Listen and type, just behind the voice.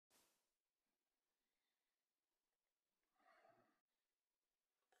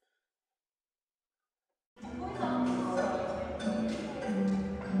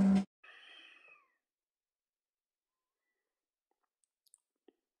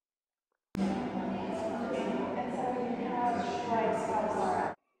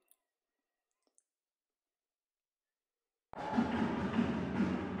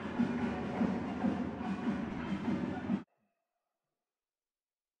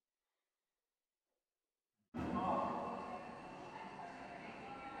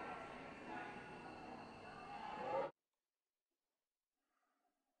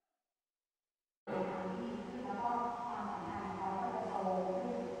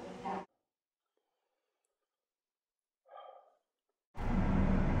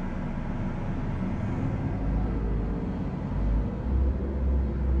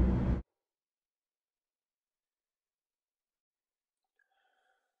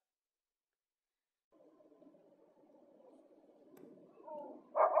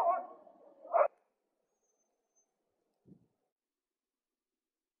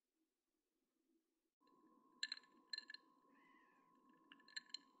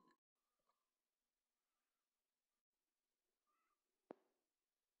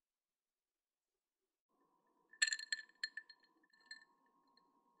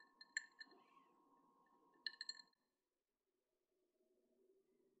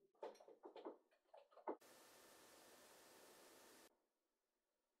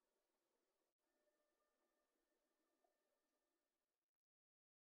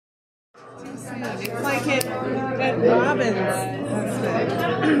It's like at Robin's.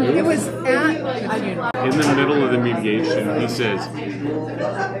 It was at. In the middle of the mediation, he says,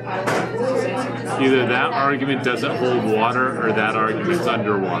 either that argument doesn't hold water or that argument's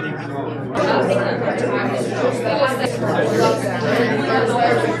underwater.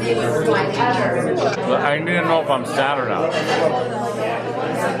 But I need to know if I'm sad or not.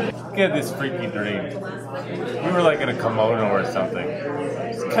 Look at this freaky dream. You were like in a kimono or something.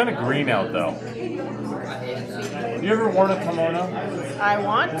 It's kind of green out though. You ever worn a kimono? I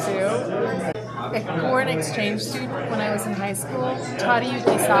want to. I wore an exchange student when I was in high school,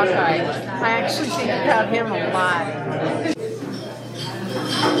 Tadayuki Sakai. I actually think about him a lot.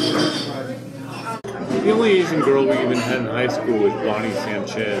 The only Asian girl we even had in high school was Bonnie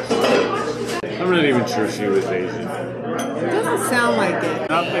Sanchez. I'm not even sure she was Asian. It doesn't sound like it.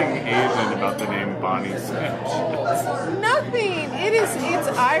 Nothing Asian about the name Bonnie Sanchez. Nothing. It's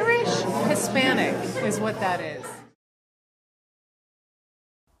Irish, Hispanic is what that is.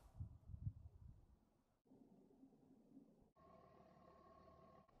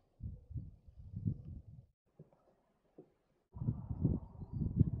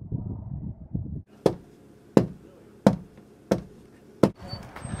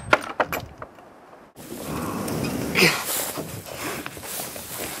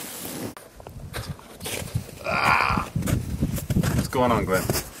 What's going on, Glenn?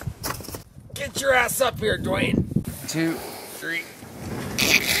 Get your ass up here, Dwayne. 2, 3.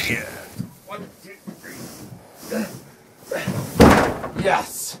 Yeah. 1, 2, 3.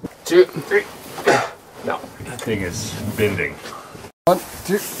 Yes. 2, 3. No. That thing is bending. 1,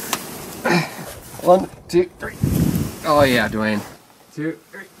 2. 1, 2, 3. Oh yeah, Dwayne. 2,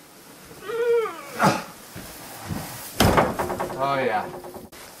 3. Oh yeah.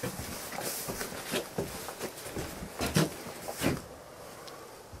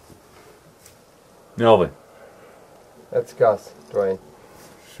 Melvin. That's Gus, Dwayne.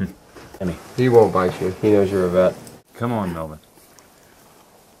 Kenny. He won't bite you. He knows you're a vet. Come on, Melvin.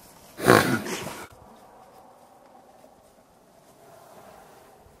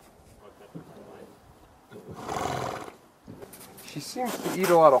 She seems to eat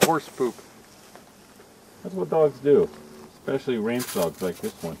a lot of horse poop. That's what dogs do. Especially ranch dogs like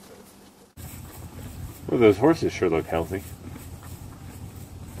this one. Well, those horses sure look healthy.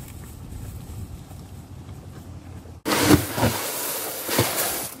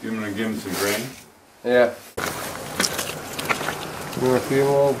 You want to give him some grain? Yeah. You want to feed him a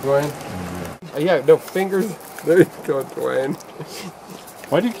little, Dwayne? Oh, yeah, no fingers. There you go, Dwayne.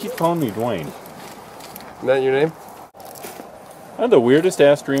 Why do you keep calling me Dwayne? Isn't that your name? I had the weirdest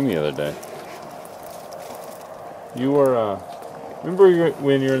ass dream the other day. You were, remember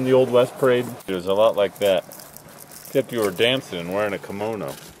when you were in the Old West Parade? It was a lot like that. Except you were dancing and wearing a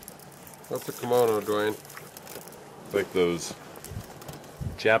kimono. What's a kimono, Dwayne? Like those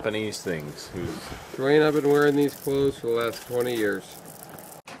Japanese things. Dwayne, I've been wearing these clothes for the last 20 years.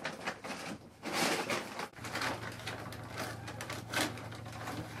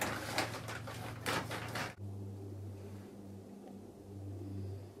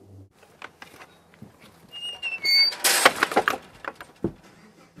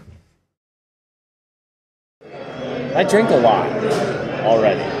 I drink a lot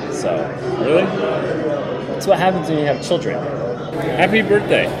already, so. Really? That's what happens when you have children. Happy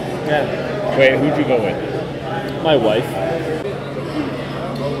birthday. Yeah. Wait, who'd you go with? My wife.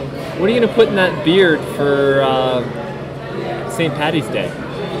 What are you going to put in that beard for St. Patty's Day?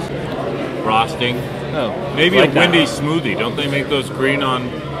 Frosting. Oh. Maybe like a windy smoothie. Don't they make those green on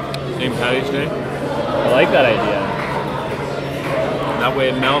St. Patty's Day? I like that idea. That way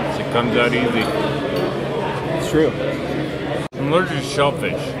it melts. It comes out easy. It's true. I'm allergic to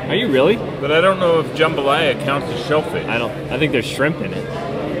shellfish. Are you really? But I don't know if jambalaya counts as shellfish. I don't. I think there's shrimp in it.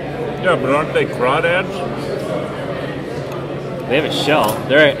 Yeah, but aren't they crawdads? They have a shell.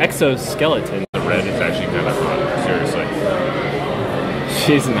 They're an exoskeleton. The red is actually kind of hot. Seriously.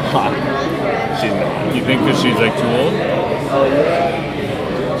 She's not. She's not. You think because she's like too old?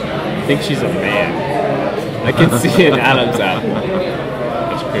 I think she's a man. I can see an Adam's apple.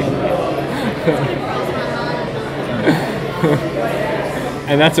 That's crazy.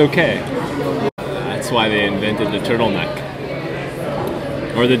 And that's okay. That's why they invented the turtleneck.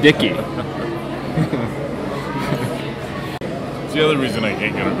 Or the dickie. It's the other reason I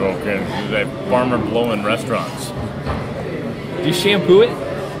can't get a girlfriend, is I farmer blow in restaurants. Do you shampoo it?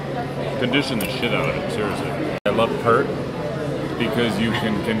 Condition the shit out of it, seriously. I love Pert because you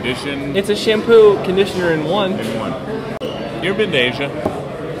can condition It's a shampoo conditioner in one. in one. You ever been to Asia?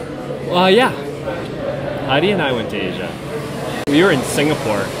 Yeah. Heidi and I went to Asia. We were in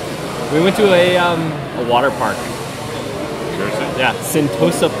Singapore. We went to a water park. Seriously? Yeah,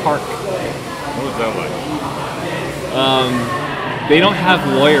 Sentosa Park. What was that like? They don't have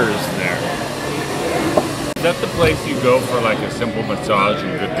lawyers there. Is that the place you go for like a simple massage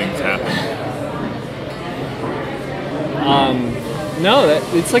and good things happen? No,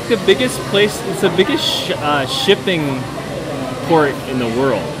 it's like the biggest place. It's the biggest shipping port in the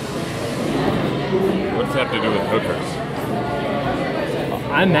world. What does that have to do with hookers?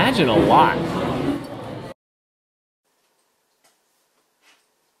 I imagine a lot.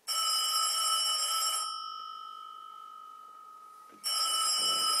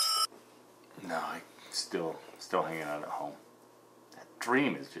 No, I'm still hanging out at home. That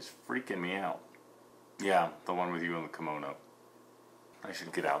dream is just freaking me out. Yeah, the one with you in the kimono. I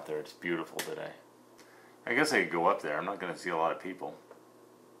should get out there. It's beautiful today. I guess I could go up there. I'm not going to see a lot of people.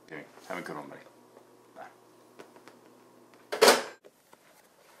 Okay, have a good one, buddy. Bye.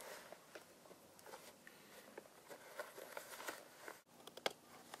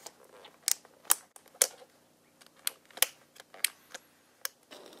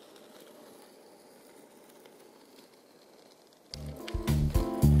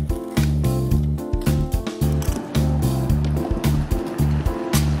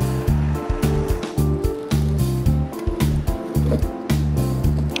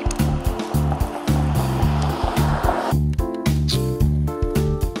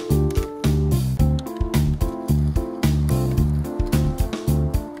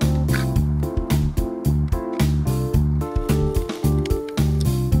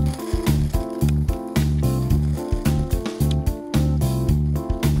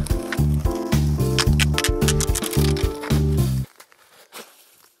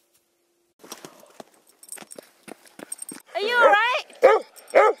 Are you alright?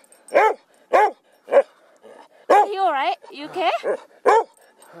 Are you alright? You okay?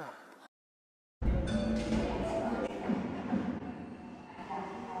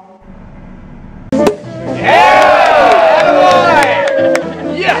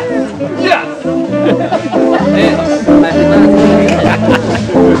 Yeah.